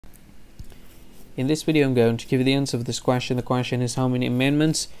In this video, I'm going to give you the answer of this question. The question is, how many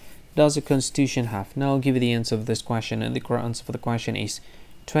amendments does the Constitution have? Now I'll give you the answer of this question, and the correct answer for the question is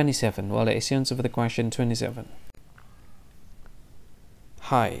 27. Well, that is the answer for the question, 27.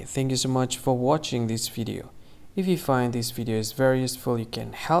 Hi, thank you so much for watching this video. If you find this video is very useful, you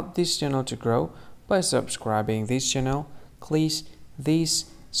can help this channel to grow by subscribing this channel. Click this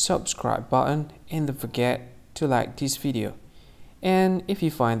subscribe button and don't forget to like this video. And if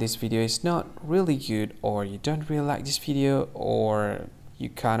you find this video is not really good, or you don't really like this video, or you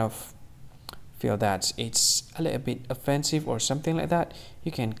kind of feel that it's a little bit offensive or something like that,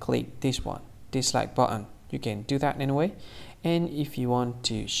 you can click this one, dislike button. You can do that anyway. And if you want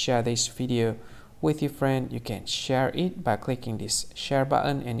to share this video with your friend, you can share it by clicking this share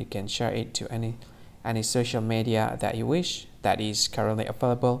button, and you can share it to any social media that you wish that is currently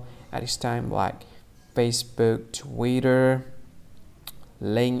available at this time, like Facebook, Twitter,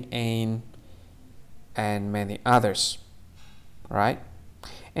 LinkedIn, and many others, right?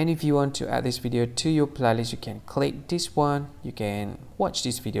 And if you want to add this video to your playlist, you can click this one. You can watch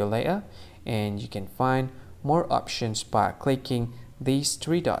this video later, and you can find more options by clicking these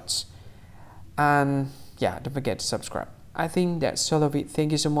three dots. And yeah, don't forget to subscribe. I think that's all of it.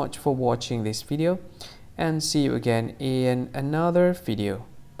 Thank you so much for watching this video, and see you again in another video.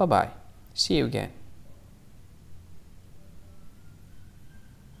 Bye bye. See you again.